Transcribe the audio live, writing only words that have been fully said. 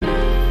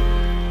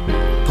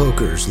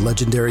Poker's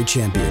legendary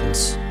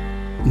champions,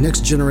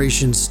 next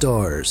generation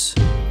stars,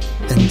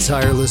 and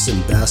tireless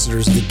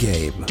ambassadors of the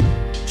game,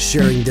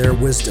 sharing their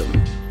wisdom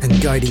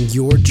and guiding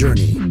your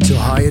journey to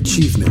high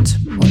achievement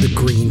on the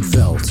green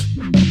felt.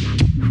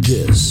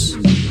 This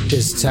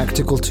is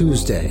Tactical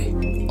Tuesday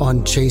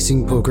on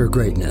Chasing Poker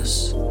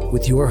Greatness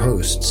with your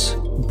hosts,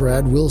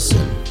 Brad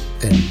Wilson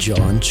and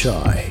John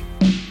Chai.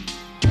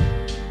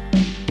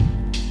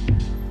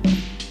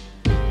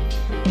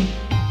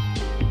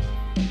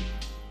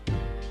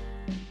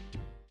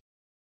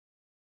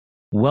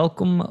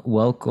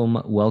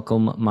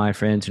 Welcome, my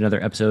friends, to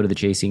another episode of the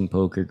Chasing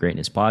Poker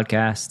Greatness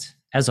podcast.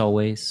 As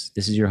always,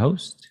 this is your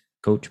host,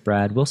 Coach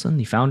Brad Wilson,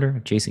 the founder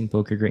of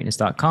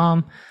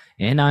ChasingPokerGreatness.com,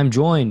 and I'm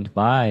joined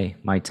by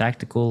my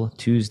Tactical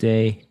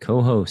Tuesday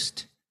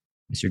co-host,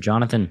 Mr.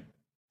 Jonathan.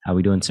 How are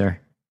we doing, sir?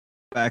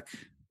 Back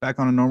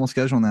on a normal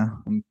schedule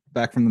now. I'm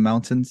back from the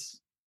mountains,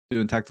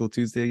 doing Tactical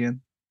Tuesday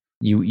again.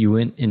 You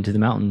went into the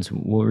mountains.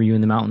 What were you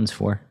in the mountains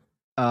for?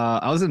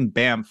 I was in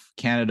Banff,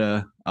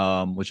 Canada,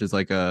 which is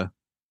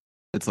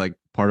it's like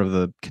part of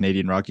the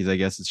Canadian Rockies, I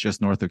guess. It's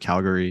just north of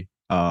Calgary.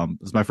 It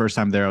was my first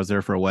time there. I was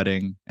there for a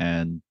wedding,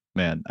 and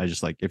man, I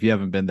just if you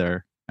haven't been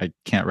there, I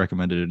can't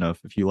recommend it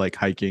enough. If you like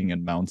hiking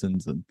and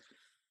mountains and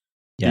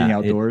being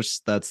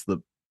outdoors, that's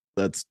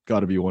got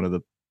to be one of the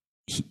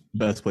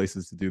best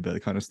places to do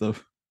that kind of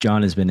stuff.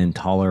 John has been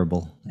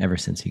intolerable ever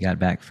since he got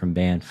back from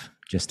Banff.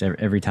 Just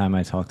every time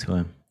I talk to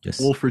him. Just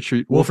Wolf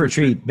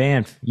Retreat,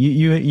 Banff.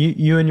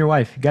 You and your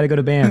wife got to go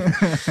to Banff.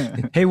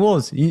 Hey,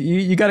 Wolves,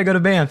 you got to go to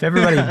Banff.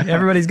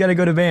 Everybody's got to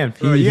go to Banff.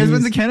 You guys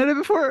been to Canada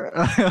before?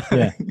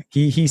 Yeah,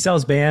 he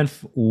sells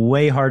Banff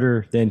way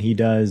harder than he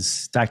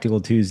does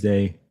Tactical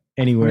Tuesday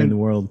anywhere in the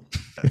world.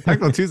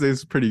 Tactical Tuesday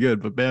is pretty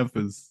good, but Banff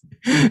is.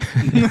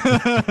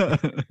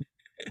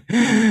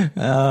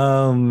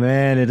 Oh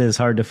man, it is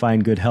hard to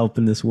find good help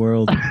in this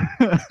world.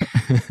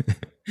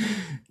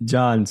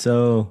 John,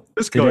 so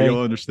just go,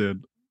 you'll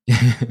understand.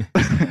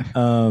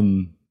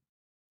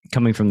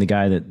 Coming from the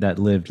guy that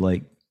lived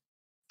like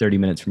 30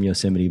 minutes from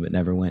Yosemite but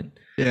never went.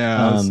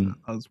 Yeah,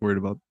 I was worried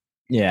about.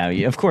 Yeah,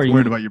 of course.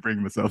 Worried about you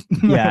bringing this up.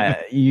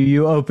 Yeah,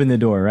 you open the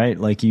door, right?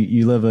 Like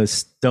you live a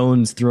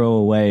stone's throw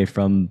away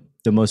from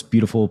the most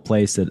beautiful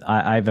place that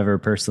I've ever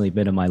personally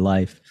been in my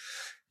life,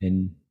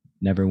 and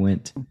never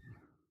went.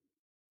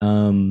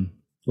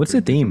 What's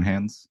the theme?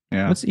 Hands.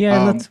 Yeah.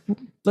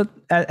 Let's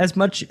as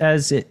much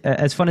as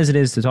as fun as it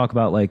is to talk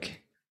about like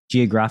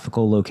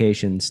geographical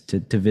locations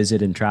to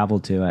visit and travel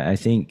to, I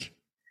think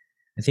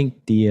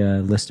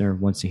the listener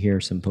wants to hear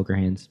some poker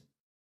hands.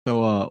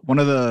 So one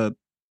of the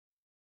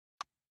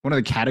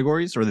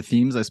categories or the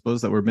themes, I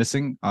suppose, that we're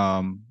missing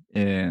on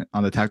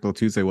the Tactical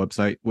Tuesday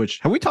website, which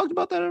have we talked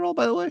about that at all,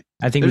 by the way?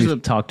 I think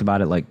we've talked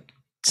about it like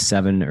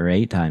 7 or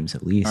 8 times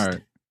at least. All right.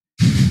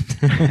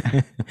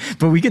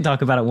 But we can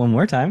talk about it one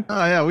more time.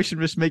 Oh yeah, we should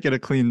just make it a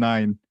clean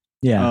 9.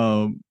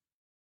 Yeah.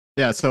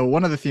 Yeah, so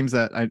one of the themes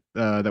that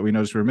that we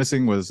noticed we were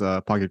missing was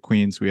pocket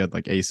queens. We had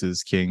like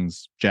aces,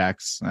 kings,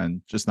 jacks,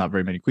 and just not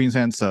very many queens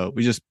hands. So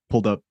we just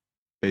pulled up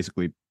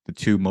basically the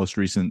 2 most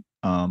recent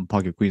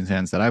pocket queens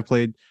hands that I've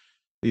played.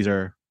 These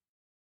are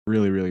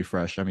really, really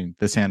fresh. I mean,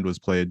 this hand was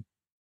played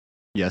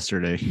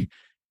yesterday,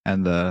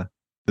 and the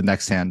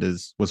next hand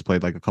was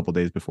played like a couple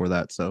days before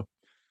that. So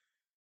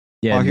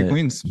yeah, pocket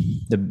queens.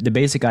 The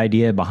basic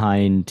idea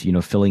behind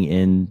filling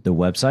in the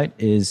website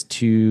is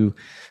to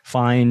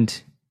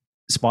find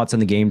spots on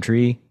the game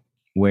tree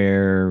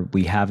where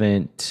we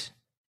haven't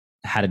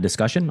had a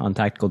discussion on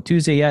Tactical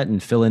Tuesday yet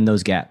and fill in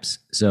those gaps.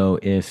 So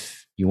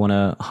if you want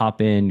to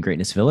hop in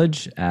Greatness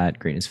Village at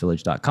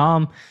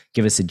greatnessvillage.com,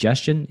 give a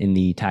suggestion in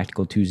the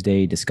Tactical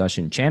Tuesday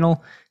discussion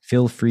channel,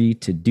 feel free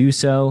to do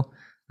so.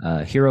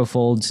 Hero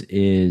Folds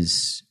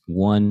is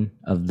one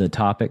of the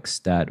topics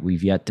that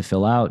we've yet to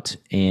fill out.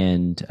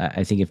 And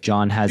I think if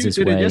John has his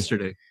way. It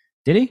yesterday.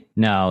 Did he?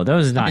 No, that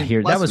was not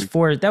here. That was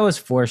week. That was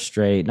 4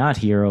 straight, not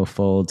Hero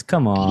Folds.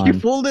 Come on. You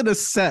folded a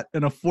set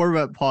in a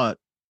 4-bet pot.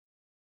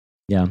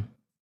 Yeah,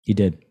 he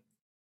did.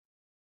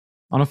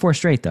 On a 4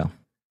 straight, though.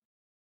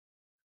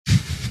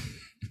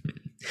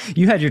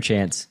 You had your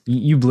chance.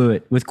 You blew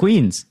it with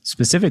queens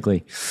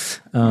specifically.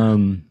 I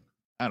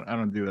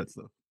don't do that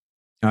stuff.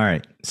 All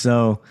right,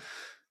 so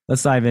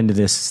let's dive into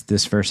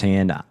this first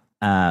hand.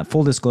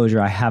 Full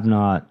disclosure, I have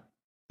not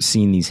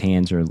seen these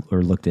hands or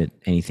looked at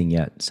anything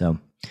yet. So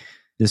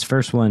this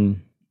first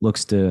one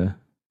looks to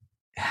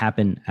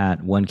happen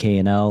at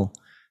 1K&L,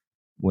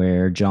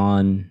 where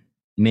John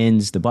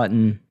mins the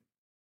button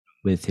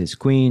with his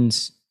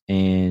queens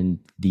and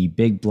the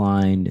big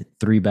blind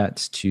 3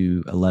 bets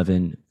to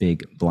 11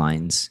 big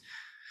blinds.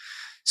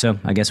 So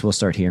I guess we'll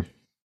start here.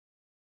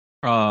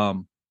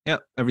 Yeah,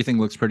 everything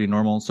looks pretty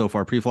normal so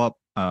far pre-flop.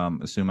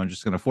 Assume I'm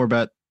just going to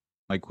 4-bet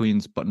my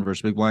queens button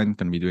versus big blind.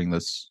 Going to be doing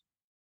this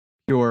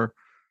pure.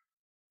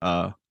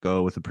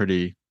 Go with a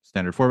pretty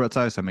standard 4-bet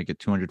size. I make it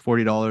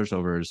 $240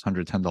 over his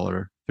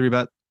 $110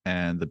 3-bet,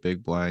 and the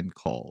big blind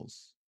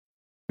calls.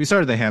 We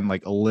started the hand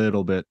like a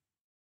little bit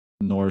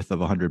north of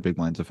 100 big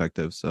blinds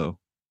effective, so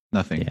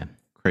nothing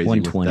crazy.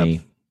 120,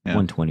 with depth. Yeah.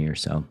 120 or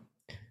so.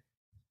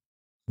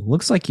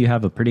 Looks like you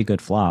have a pretty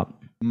good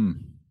flop.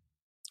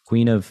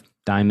 Queen of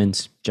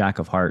diamonds, jack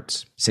of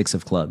hearts, 6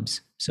 of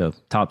clubs. So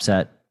top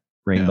set,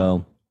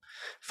 rainbow,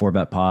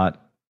 4-bet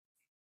pot.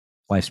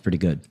 Life's pretty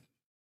good.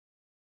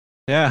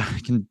 Yeah, I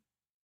can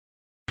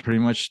pretty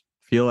much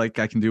feel like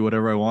I can do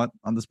whatever I want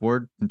on this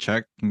board and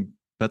check and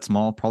bet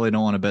small. Probably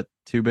don't want to bet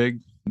too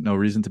big. No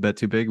reason to bet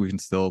too big. We can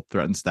still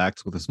threaten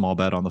stacks with a small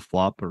bet on the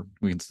flop, or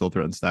we can still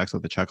threaten stacks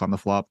with a check on the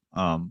flop.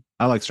 I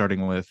like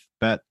starting with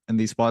bet in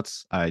these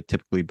spots. I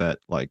typically bet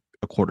like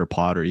a quarter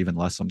pot or even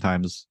less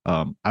sometimes.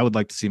 I would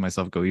like to see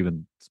myself go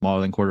even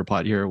smaller than quarter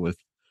pot here with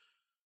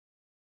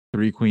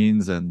 3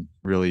 queens and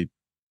really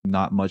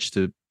not much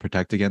to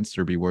protect against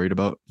or be worried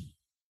about.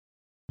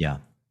 Yeah,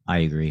 I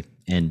agree.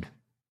 And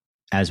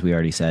as we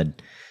already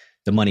said,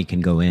 the money can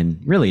go in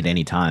really at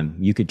any time.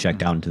 You could check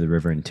down to the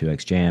river in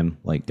 2x jam.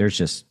 Like there's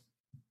just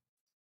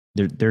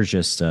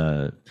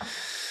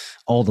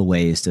all the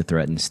ways to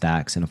threaten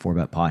stacks in a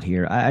 4-bet pot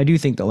here. I do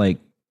think that like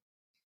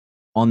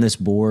on this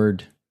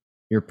board,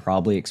 you're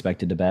probably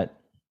expected to bet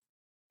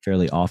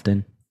fairly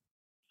often.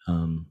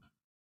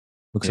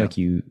 Looks like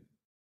you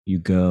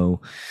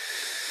go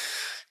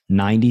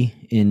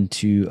 90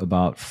 into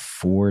about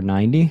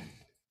 490,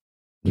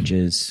 which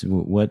is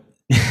what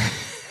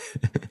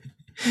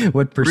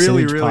what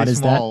percentage really pot is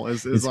small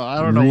that? is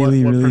I don't know what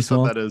percent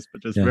small. That is,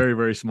 but just very,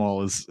 very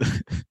small is.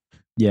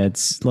 Yeah,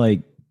 it's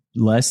like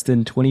less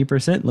than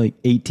 20%,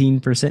 like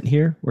 18%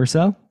 here or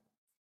so.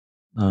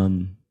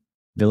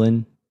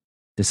 Villain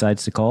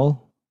decides to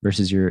call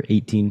versus your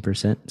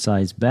 18%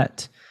 size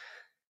bet.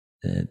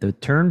 The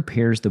turn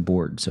pairs the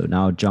board. So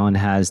now John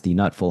has the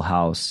nut full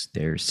house.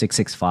 There's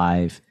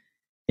 665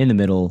 in the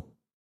middle.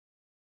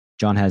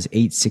 John has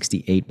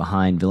 868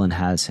 behind. Villain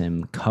has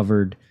him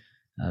covered.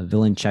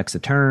 Villain checks the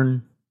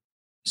turn.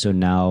 So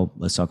now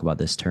let's talk about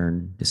this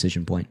turn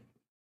decision point.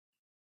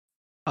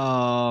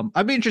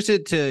 I'd be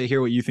interested to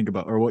hear what you think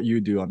about or what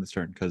you do on this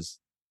turn, because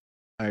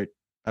I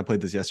played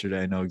this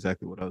yesterday. I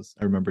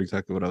remember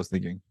exactly what I was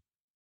thinking.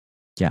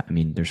 Yeah, I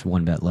mean, there's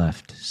 1 bet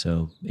left.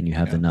 So, and you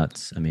have the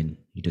nuts. I mean,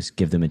 you just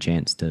give them a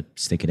chance to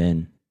stick it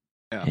in.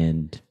 Yeah.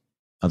 And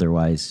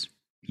otherwise,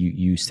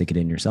 you stick it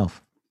in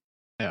yourself.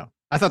 Yeah.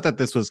 I thought that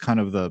this was kind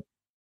of the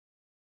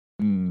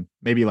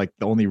maybe like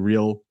the only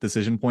real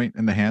decision point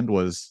in the hand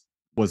was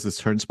this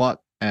turn spot.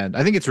 And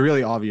I think it's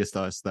really obvious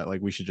to us that like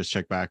we should just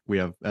check back. We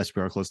have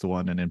SPR close to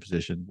 1 and in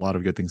position. A lot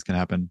of good things can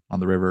happen on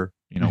the river.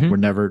 You know, we're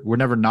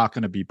never not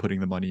going to be putting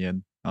the money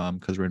in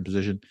because we're in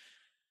position.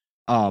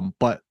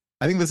 But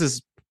I think this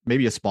is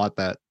maybe a spot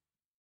that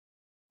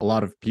a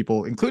lot of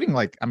people, including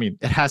like, I mean,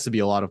 it has to be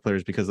a lot of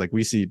players, because like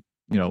we see,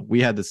 you know,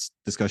 we had this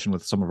discussion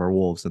with some of our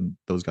wolves, and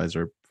those guys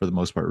are for the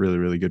most part really,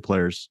 really good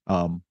players,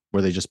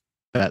 where they just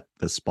bet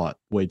this spot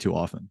way too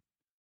often.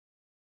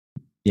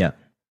 Yeah.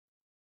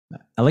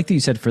 I like that you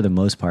said for the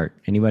most part.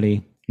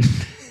 Anybody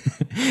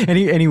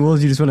any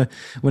wolves you just want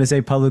to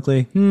say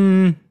publicly?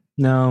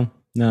 No.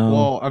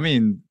 Well, I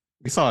mean,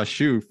 we saw a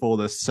shoe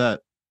fold a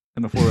set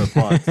in the 4-bet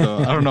pot, so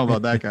I don't know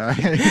about that guy.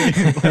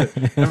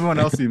 But everyone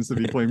else seems to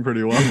be playing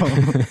pretty well.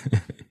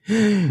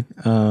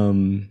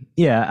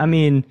 Yeah, I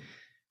mean,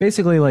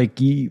 basically, like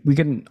we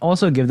can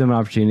also give them an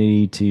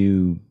opportunity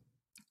to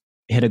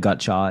hit a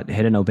gut shot,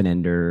 hit an open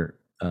ender,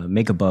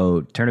 make a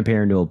boat, turn a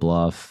pair into a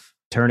bluff,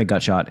 turn a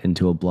gut shot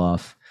into a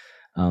bluff.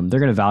 They're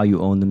going to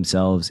value own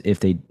themselves if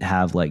they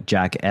have like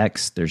Jack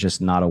X. There's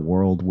just not a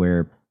world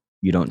where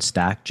you don't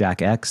stack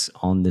Jack X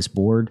on this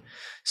board.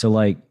 So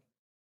like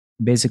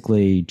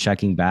basically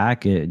checking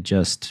back, it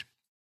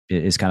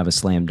is kind of a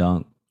slam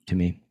dunk to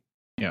me.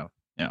 Yeah.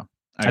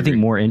 I think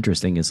more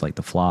interesting is like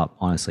the flop,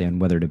 honestly,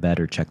 and whether to bet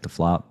or check the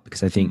flop,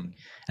 because I think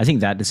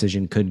that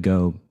decision could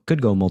go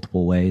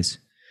multiple ways.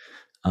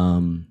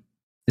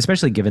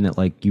 Especially given that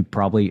like you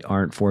probably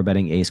aren't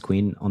 4-betting ace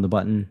queen on the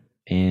button,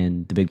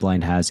 and the big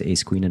blind has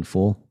ace queen in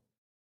full.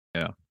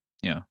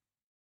 Yeah.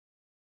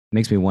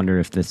 Makes me wonder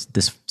if this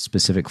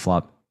specific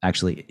flop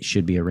actually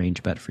should be a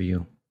range bet for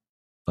you.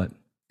 But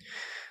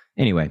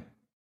anyway,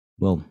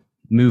 we'll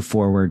move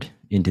forward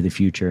into the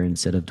future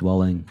instead of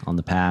dwelling on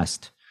the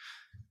past.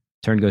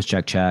 Turn goes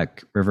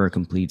check. River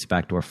completes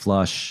backdoor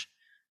flush.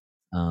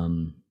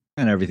 And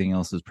everything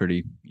else is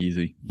pretty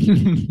easy.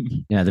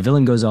 Yeah, the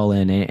villain goes all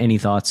in. Any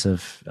thoughts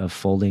of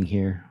folding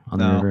here on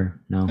the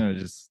river? No.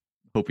 Just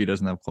hope he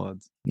doesn't have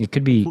quads. It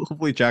could be.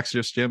 Hopefully Jack's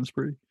just jam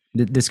spree.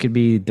 This could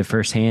be the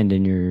first hand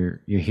in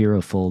your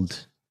hero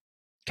fold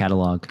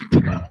catalog.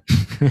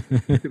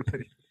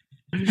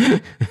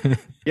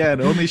 Yeah,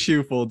 and only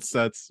shoe fold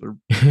sets or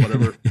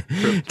whatever.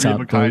 3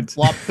 of a kind.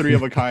 Flop 3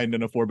 of a kind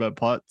in a 4-bet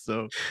pot.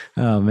 So.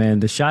 Oh man,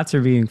 the shots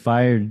are being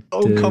fired.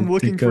 Come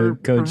looking for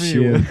Coach me.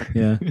 Shoe.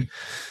 Yeah.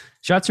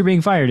 Shots are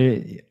being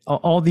fired.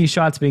 All these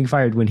shots being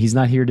fired when he's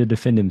not here to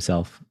defend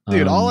himself.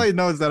 Dude, all I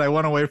know is that I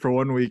went away for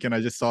 1 week and I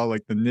just saw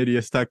like the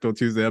nittiest Tactile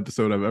Tuesday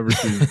episode I've ever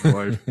seen in my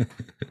life.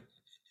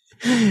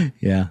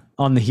 Yeah.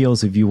 On the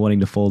heels of you wanting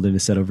to fold in a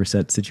set over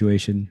set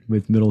situation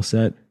with middle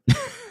set.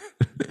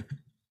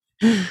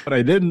 But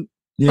I didn't.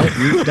 Yeah,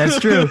 that's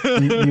true.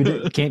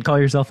 You can't call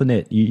yourself a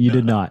nit. You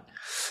did not.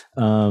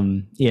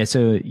 Yeah,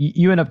 so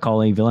you end up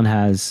calling. Villain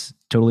has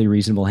totally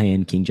reasonable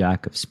hand, king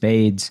jack of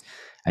spades.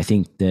 I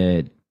think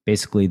that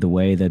basically the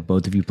way that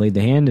both of you played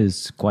the hand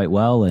is quite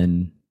well.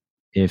 And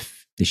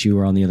if the shoe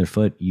were on the other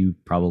foot, you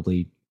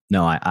probably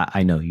no.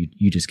 I know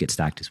you just get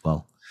stacked as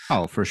well.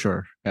 Oh, for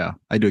sure. Yeah,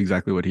 I do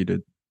exactly what he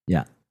did.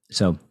 Yeah.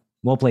 So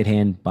well played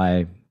hand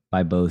by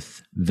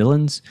both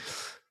villains.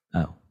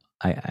 Oh,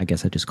 I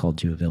guess I just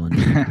called you a villain.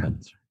 But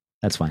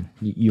that's fine.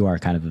 You are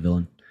kind of a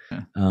villain.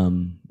 Yeah.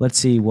 Let's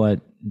see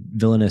what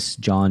villainous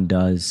John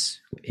does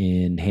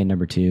in hand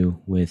number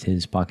 2 with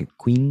his pocket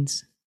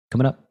queens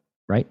coming up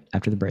right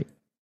after the break.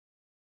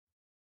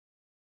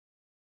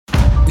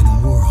 In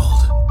a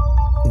world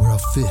where a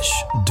fish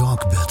dog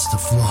bets the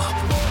flop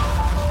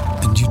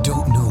and you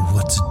don't know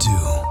what to do,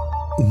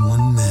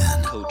 one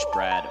man, Coach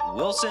Brad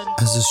Wilson,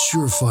 has a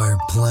surefire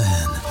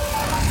plan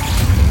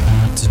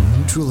to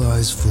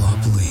neutralize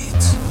flop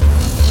leads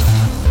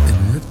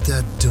and rip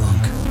that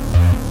dunk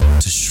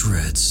to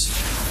shreds.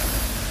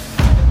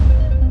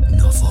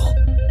 Nuffle.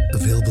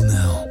 Available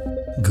now.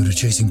 Go to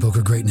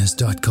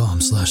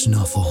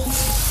chasingpokergreatness.com/Nuffle.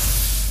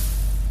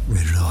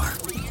 Rated R.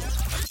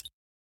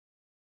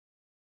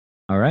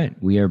 All right,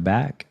 we are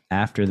back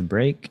after the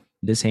break.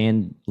 This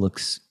hand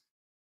looks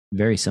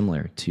very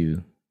similar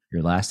to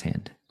your last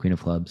hand, Queen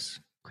of Clubs,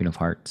 Queen of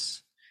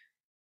Hearts.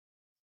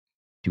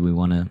 Do we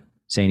want to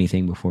say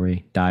anything before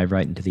we dive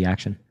right into the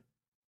action?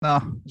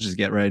 No, just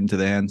get right into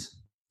the hands.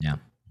 Yeah,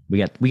 we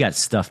got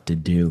stuff to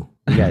do.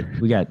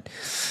 We got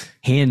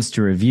hands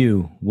to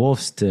review,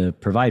 wolves to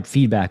provide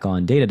feedback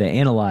on, data to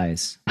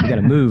analyze. We got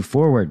to move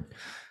forward.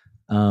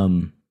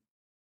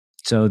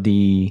 So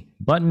the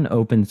button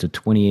opens to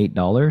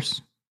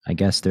 $28. I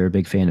guess they're a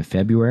big fan of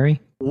February.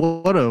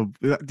 What a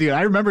dude!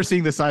 I remember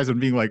seeing the size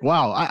and being like,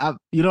 "Wow!" I've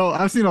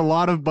seen a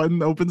lot of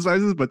button open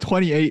sizes, but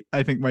 28,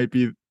 I think might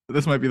be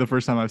the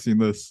first time I've seen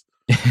this.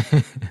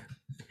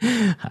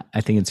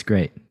 I think it's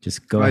great.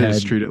 Just go I ahead.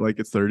 just treat it like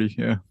it's 30.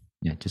 Yeah.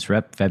 Yeah, just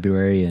rep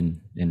February and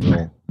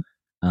roll.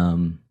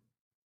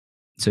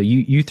 So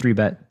you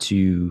 3-bet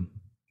to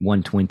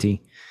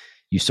 120.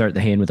 You start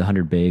the hand with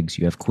 100 bigs.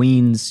 You have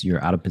queens.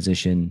 You're out of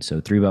position.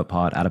 So 3-bet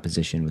pot, out of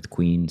position with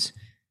queens.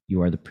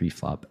 You are the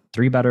pre-flop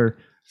 3-better.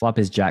 Flop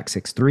is Jack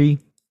 6-3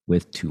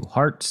 with 2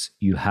 hearts.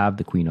 You have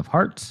the Queen of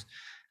Hearts.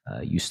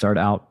 You start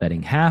out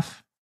betting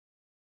half.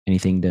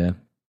 Anything to?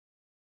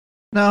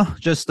 No,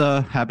 just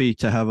happy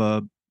to have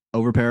a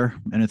overpair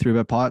in a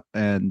 3-bet pot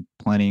and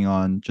planning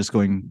on just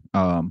going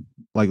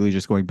likely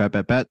just going bet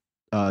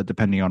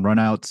depending on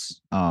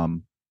runouts.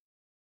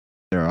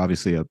 There are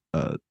obviously a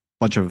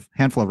bunch of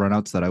handful of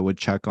runouts that I would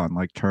check on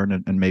like turn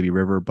and maybe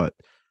river, but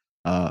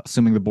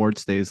assuming the board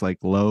stays like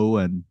low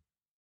and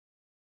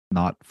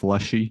not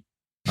fleshy,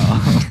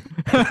 I'm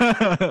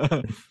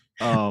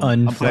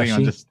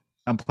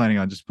planning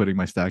on just putting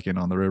my stack in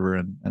on the river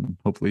and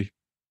hopefully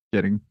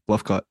getting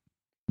bluff cut.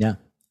 Yeah.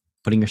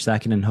 Putting your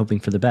stack in and hoping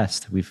for the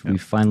best. We've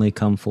finally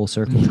come full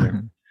circle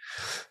here.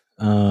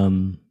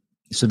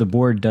 So the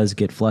board does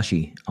get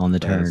flushy on the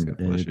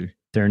turn.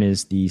 Turn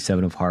is the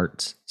 7 of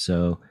hearts.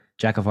 So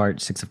Jack of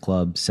Hearts, 6 of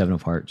clubs, 7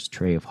 of hearts,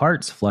 Trey of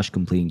hearts, flush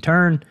completing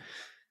turn.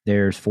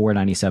 There's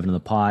 497 in the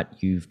pot.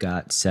 You've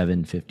got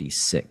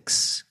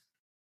 756.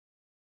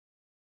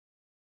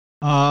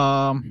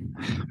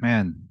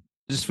 Man,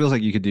 it just feels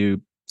like you could do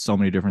so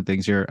many different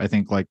things here. I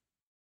think like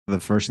the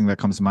first thing that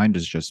comes to mind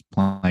is just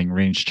playing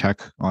range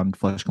check on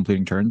flush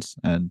completing turns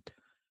and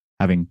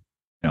having,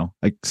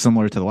 like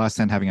similar to the last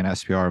hand, having an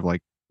SPR of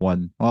like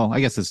 1. Well, I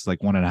guess it's like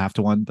 1.5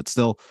 to 1, but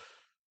still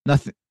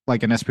nothing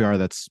like an SPR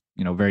that's,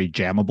 very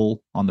jammable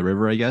on the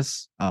river, I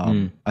guess.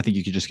 I think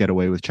you could just get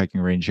away with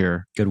checking range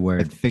here. Good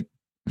word. I think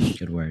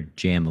Good word.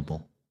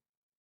 Jammable.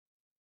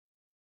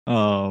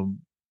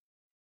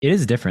 It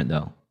is different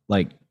though.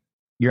 Like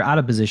you're out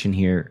of position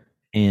here.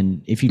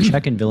 And if you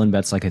check in villain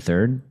bets like a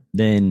third,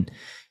 then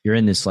you're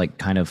in this like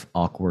kind of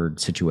awkward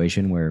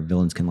situation where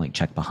villains can like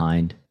check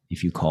behind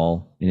if you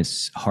call, and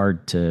it's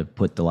hard to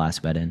put the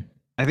last bet in.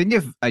 I think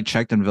if I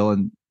checked and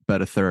villain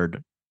bet a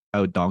third, I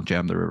would donk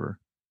jam the river.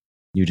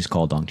 You just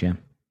call donk jam?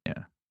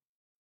 Yeah.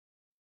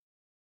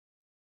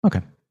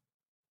 Okay.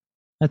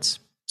 That's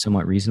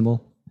somewhat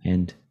reasonable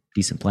and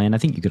decent plan. I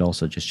think you could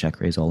also just check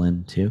raise all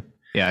in too.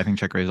 Yeah, I think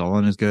check raise all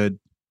in is good.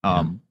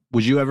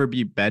 Would you ever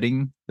be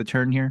betting the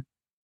turn here?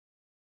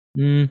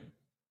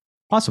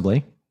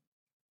 Possibly.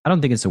 I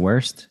don't think it's the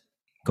worst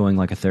going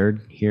like a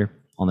third here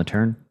on the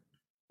turn.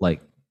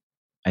 Like,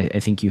 I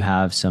think you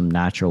have some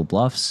natural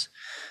bluffs.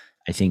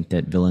 I think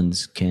that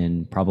villains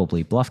can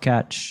probably bluff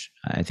catch.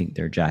 I think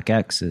their Jack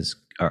X's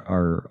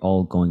are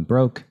all going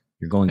broke.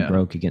 You're going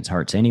broke against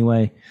hearts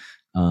anyway.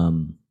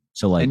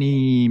 So like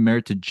any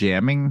merit to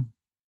jamming?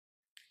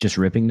 Just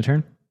ripping the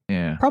turn?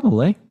 Yeah.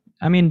 Probably.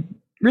 I mean,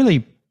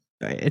 really,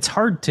 it's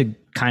hard to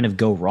kind of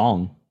go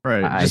wrong.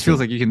 Right. It just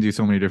feels like you can do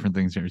so many different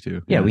things here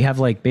too. Yeah, we have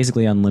like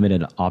basically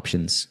unlimited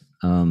options.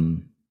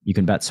 You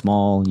can bet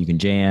small, you can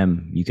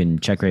jam, you can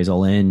check raise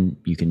all in,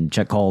 you can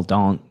check call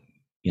donk,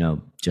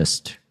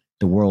 just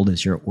the world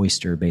is your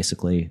oyster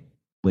basically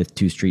with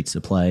 2 streets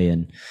to play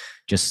and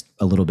just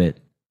a little bit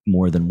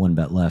more than one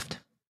bet left.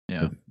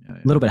 Yeah. A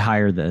little bit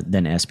higher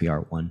than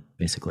SPR1,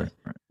 basically.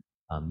 Right.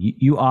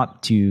 You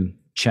opt to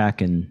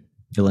check and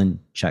villain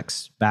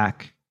checks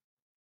back.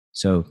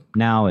 So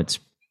now it's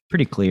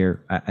pretty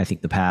clear. I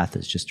think the path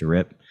is just a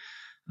rip.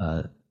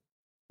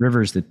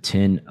 River's the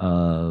 10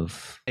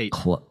 of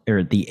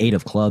or the 8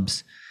 of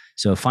clubs.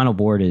 So final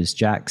board is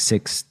Jack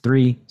 6,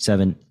 3,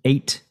 7,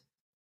 8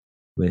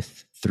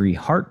 with 3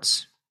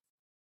 hearts.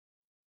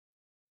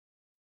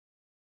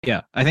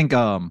 Yeah, I think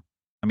I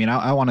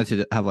wanted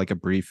to have like a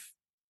brief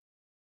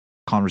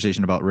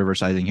conversation about river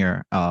sizing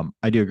here.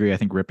 I do agree. I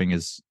think ripping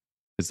is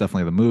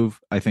definitely the move.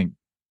 I think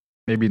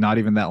maybe not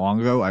even that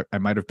long ago, I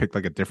might have picked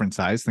like a different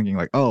size, thinking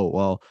like, oh,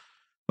 well,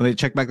 when they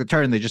check back the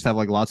turn, they just have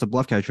like lots of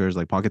bluff catchers,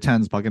 like pocket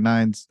 10s, pocket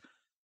 9s,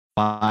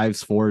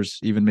 5s, 4s,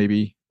 even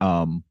maybe.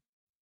 And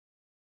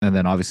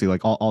then obviously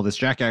like all this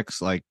Jack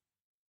X, like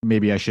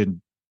maybe I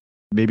shouldn't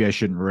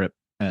rip,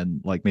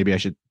 and like maybe I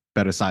should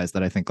bet a size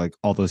that I think like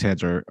all those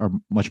hands are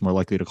much more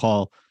likely to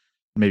call.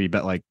 Maybe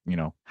bet like,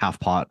 half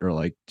pot or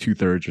like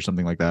 2/3 or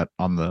something like that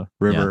on the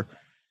river.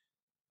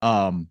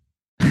 Yeah.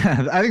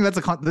 I think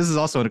this is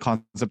also a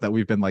concept that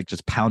we've been like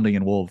just pounding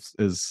in Wolves,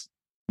 is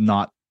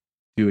not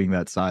doing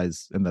that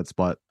size in that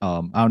spot.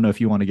 I don't know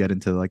if you want to get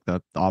into like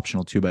the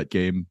optional 2-bet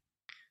game.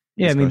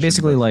 Yeah, I mean,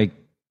 basically like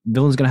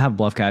villain's going to have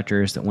bluff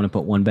catchers that want to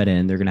put 1 bet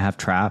in. They're going to have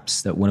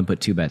traps that want to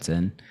put 2 bets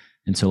in.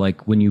 And so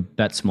like when you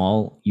bet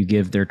small, you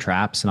give their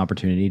traps an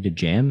opportunity to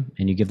jam,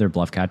 and you give their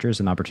bluff catchers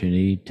an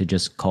opportunity to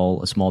just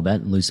call a small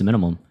bet and lose the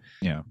minimum.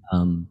 Yeah.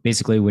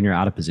 Basically, when you're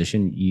out of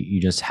position,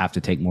 you just have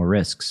to take more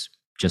risks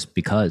just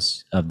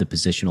because of the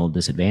positional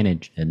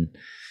disadvantage. And,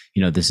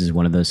 this is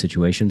one of those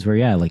situations where,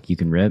 yeah, like you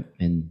can rip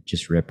and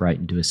just rip right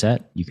into a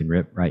set. You can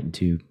rip right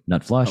into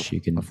nut flush.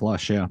 You can a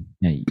flush. Yeah.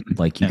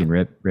 Like you can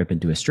rip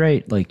into a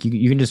straight. Like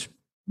you can just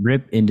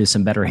rip into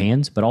some better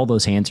hands, but all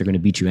those hands are going to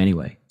beat you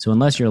anyway. So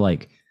unless you're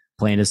like,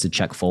 plan is to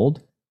check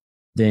fold,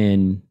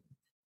 then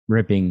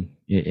ripping,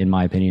 in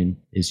my opinion,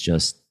 is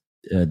just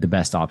the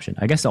best option.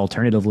 I guess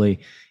alternatively,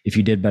 if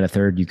you did bet a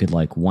third, you could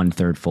like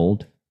 1/3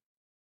 fold,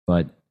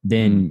 but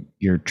then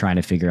you're trying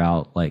to figure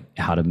out like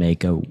how to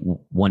make a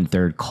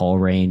 1/3 call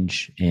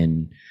range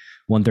and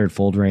 1/3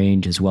 fold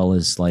range, as well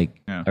as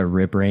like a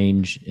rip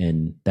range,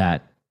 and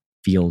that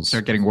feels.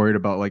 Start getting worried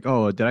about like,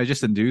 oh, did I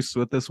just induce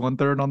with this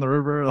 1/3 on the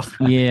river?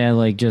 Yeah,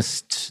 like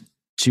just.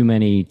 Too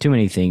many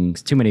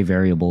things, too many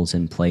variables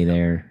in play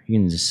there. You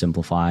can just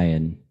simplify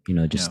and,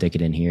 stick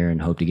it in here and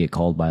hope to get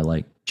called by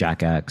like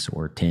Jack X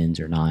or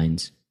 10s or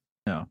 9s.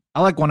 Yeah.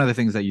 I like one of the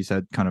things that you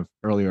said kind of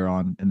earlier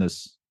on in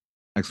this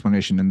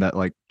explanation, in that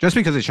like, just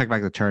because they check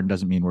back the turn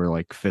doesn't mean we're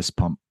like fist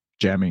pump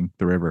jamming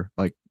the river.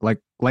 Like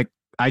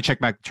I checked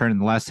back the turn in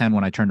the last hand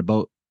when I turned a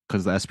boat,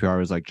 because the SPR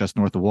was like just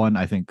north of 1.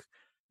 I think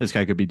this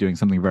guy could be doing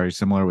something very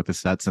similar with the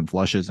sets and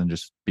flushes, and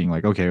just being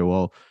like, okay,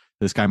 well,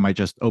 this guy might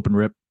just open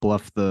rip,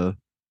 bluff the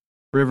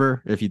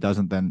river. If he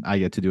doesn't, then I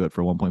get to do it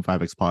for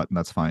 1.5x pot, and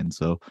that's fine.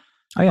 So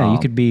you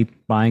could be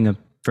buying a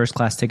first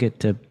class ticket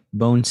to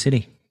Bone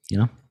City,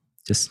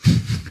 just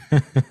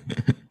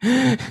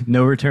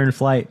no return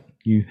flight.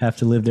 You have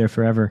to live there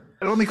forever.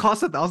 It only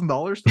costs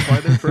 $1,000 to fly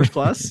there first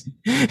class.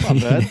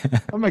 Not bad. Yeah.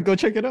 I might go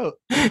check it out.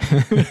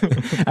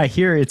 I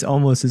hear it's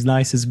almost as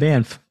nice as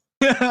Banff.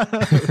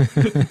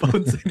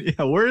 Bone City.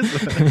 Yeah, where is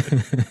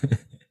that?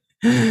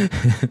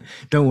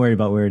 Don't worry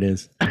about where it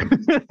is.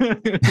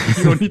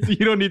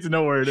 You don't need to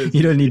know where it is.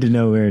 You don't need to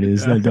know where it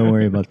is. No, don't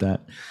worry about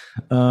that.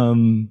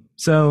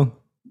 So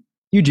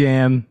you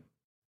jam,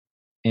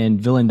 and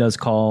villain does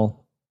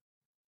call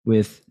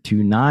with 2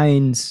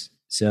 9s.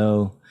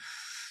 So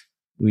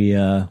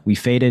we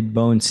faded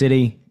Bone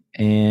City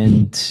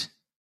and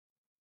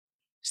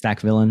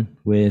stack villain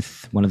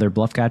with one of their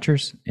bluff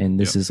catchers, and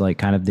this is like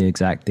kind of the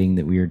exact thing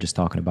that we were just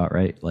talking about,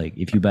 right? Like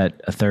if you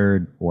bet a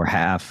third or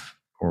half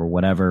or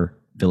whatever,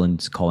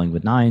 villain's calling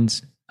with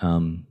 9s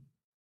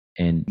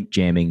and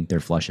jamming their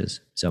flushes.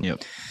 So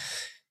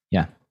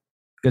yeah,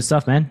 good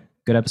stuff, man.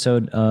 Good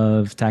episode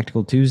of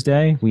Tactical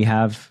Tuesday. We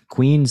have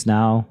queens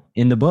now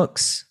in the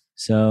books,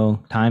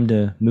 so time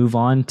to move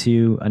on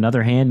to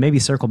another hand, maybe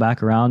circle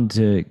back around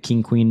to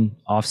king queen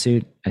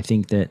offsuit. I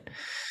think that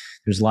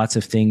there's lots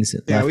of things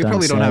that we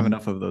probably don't have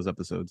enough of those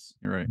episodes.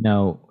 You're right.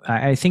 No,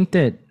 I think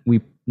that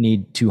we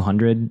need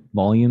 200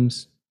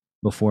 volumes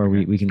before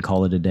we can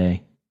call it a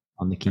day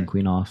on the king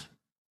queen off.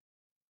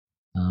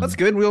 That's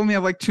good. We only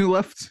have like 2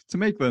 left to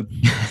make then.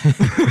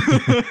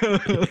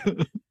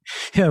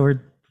 Yeah,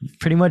 we're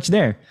pretty much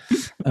there.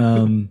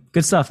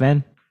 Good stuff,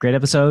 man. Great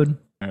episode,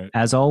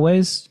 as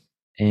always.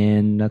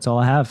 And that's all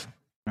I have.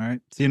 All right.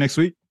 See you next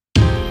week.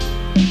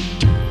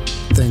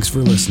 Thanks for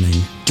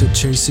listening to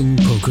Chasing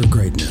Poker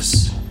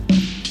Greatness.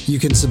 You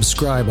can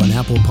subscribe on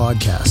Apple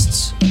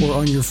Podcasts or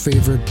on your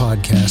favorite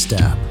podcast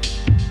app.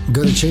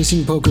 Go to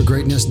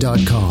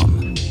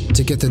chasingpokergreatness.com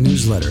to get the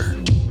newsletter.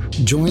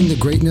 Join the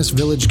Greatness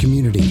Village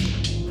community,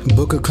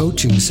 book a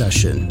coaching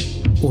session,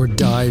 or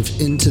dive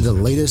into the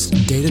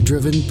latest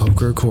data-driven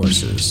poker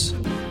courses.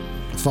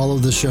 Follow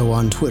the show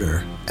on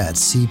Twitter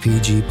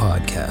 @CPG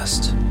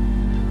Podcast.